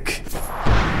think.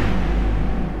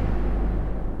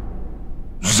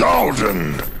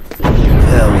 Zaldin!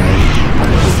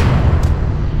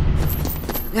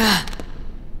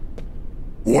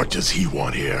 What does he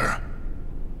want here?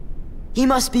 He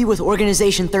must be with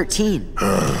Organization 13.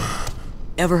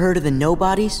 Ever heard of the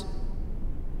Nobodies?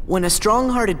 When a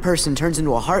strong-hearted person turns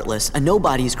into a Heartless, a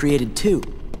Nobody is created too.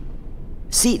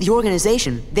 See, the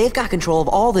organization, they've got control of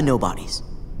all the Nobodies.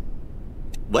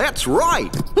 That's right.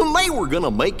 They were gonna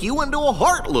make you into a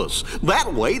Heartless.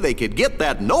 That way they could get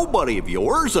that nobody of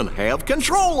yours and have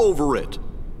control over it.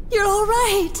 You're all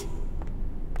right.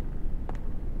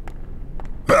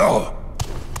 Belle!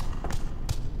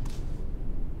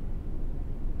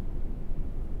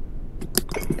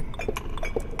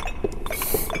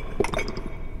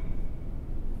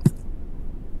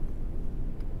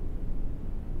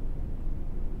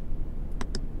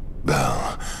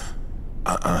 Belle,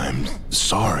 I'm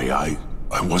sorry. I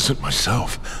wasn't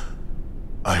myself.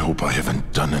 I hope I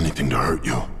haven't done anything to hurt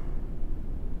you.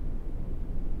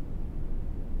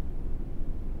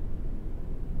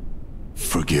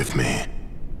 Forgive me.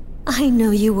 I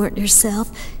know you weren't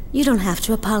yourself. You don't have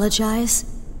to apologize.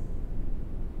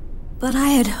 But I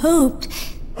had hoped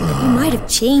that you might have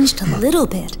changed a little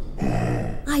bit.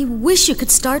 I wish you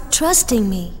could start trusting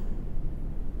me.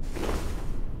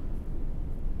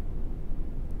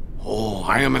 Oh,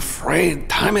 I am afraid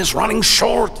time is running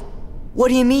short. What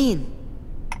do you mean?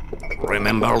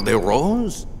 Remember the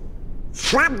rose?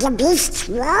 From the beast's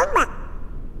room?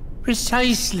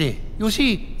 Precisely. You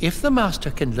see, if the master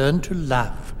can learn to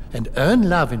love and earn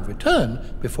love in return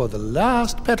before the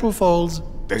last petal falls,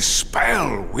 The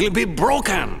spell will be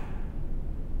broken.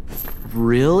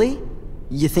 Really?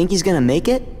 You think he's gonna make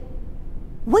it?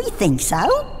 We think so.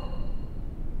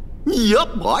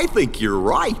 Yup, I think you're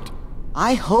right.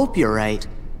 I hope you're right.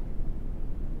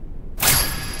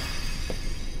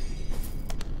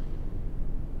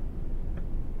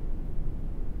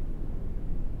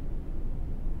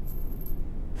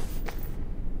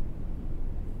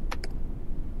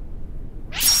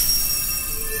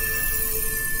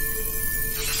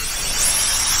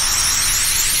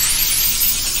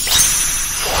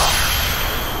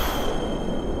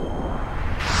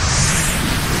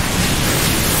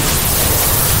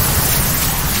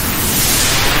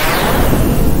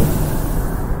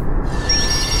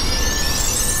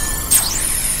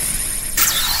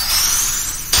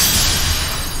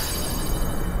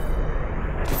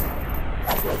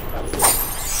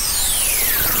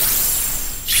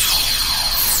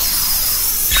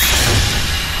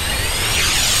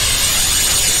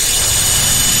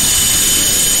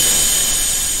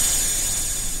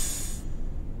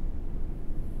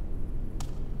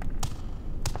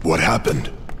 What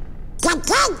happened? The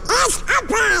gate is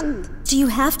open! Do you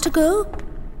have to go?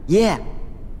 Yeah.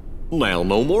 Now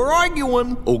no more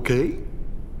arguing, okay?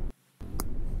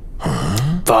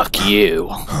 Fuck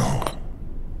you.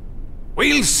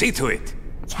 We'll see to it.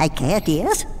 Take care,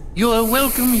 dears. you are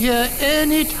welcome here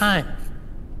anytime.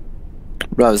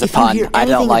 Rose, a If you pun. hear I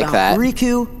don't anything like about that.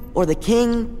 Riku, or the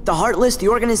King, the Heartless, the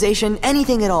organization,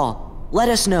 anything at all, let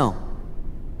us know.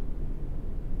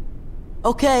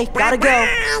 Okay, gotta go.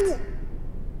 Bye.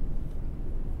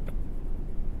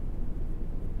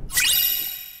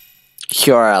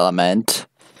 Cure element.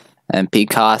 MP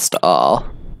cost all.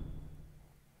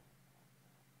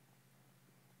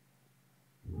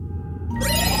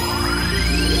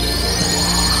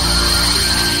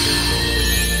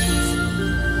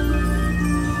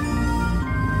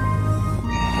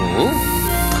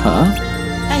 Huh?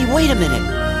 Hey, wait a minute.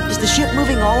 Is the ship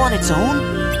moving all on its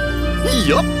own?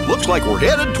 Yup, looks like we're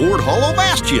headed toward Hollow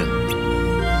Bastion.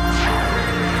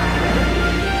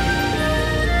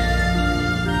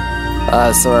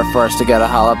 So we're forced to go to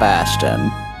Hollow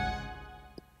Bastion.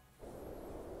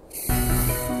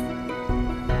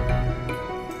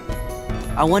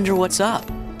 I wonder what's up.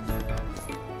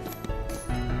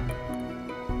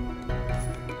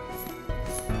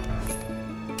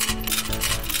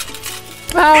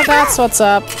 Oh, that's what's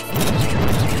up.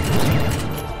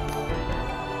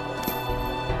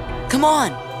 Come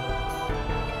on!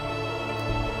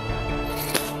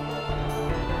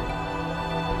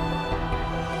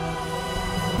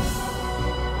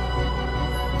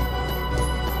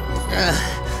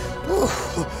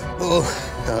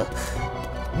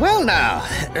 Well now,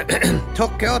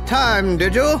 took your time,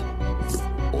 did you?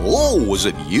 Oh, was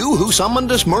it you who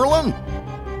summoned us, Merlin?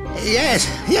 Yes.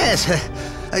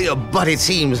 But it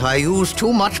seems I used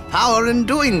too much power in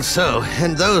doing so,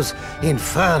 and those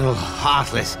infernal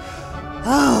Heartless.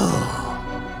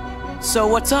 Oh. So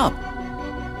what's up?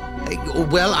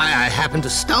 Well, I happened to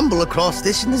stumble across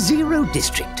this in the Zero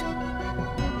District.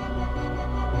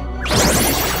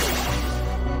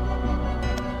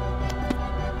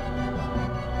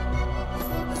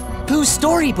 Pooh's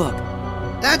storybook.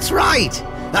 That's right.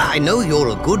 I know you're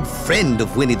a good friend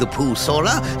of Winnie the Pooh,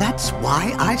 Sora. That's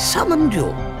why I summoned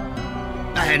you.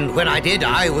 And when I did,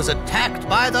 I was attacked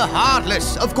by the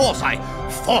Heartless. Of course, I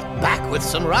fought back with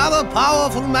some rather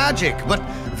powerful magic, but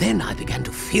then I began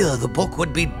to fear the book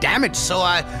would be damaged, so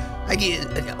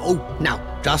oh, now,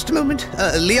 just a moment.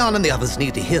 Leon and the others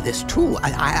need to hear this, too.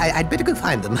 I'd better go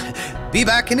find them. Be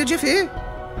back in a jiffy.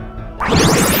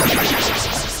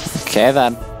 Okay,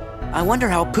 then. I wonder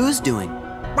how Pooh's doing.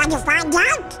 Want to find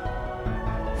out?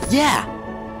 Yeah.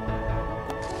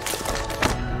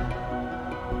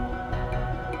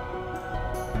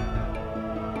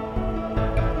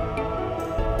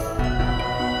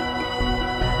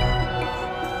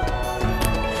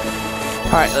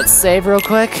 Alright, let's save real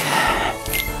quick.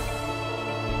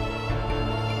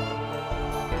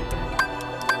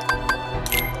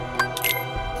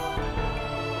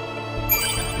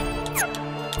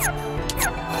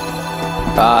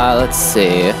 Let's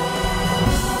see.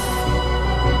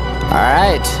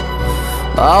 Alright.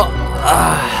 Well,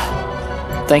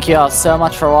 thank you all so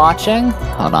much for watching.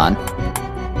 Hold on.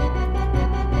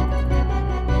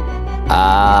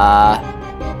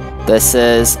 This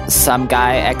is Some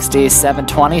Guy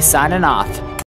XD720 signing off.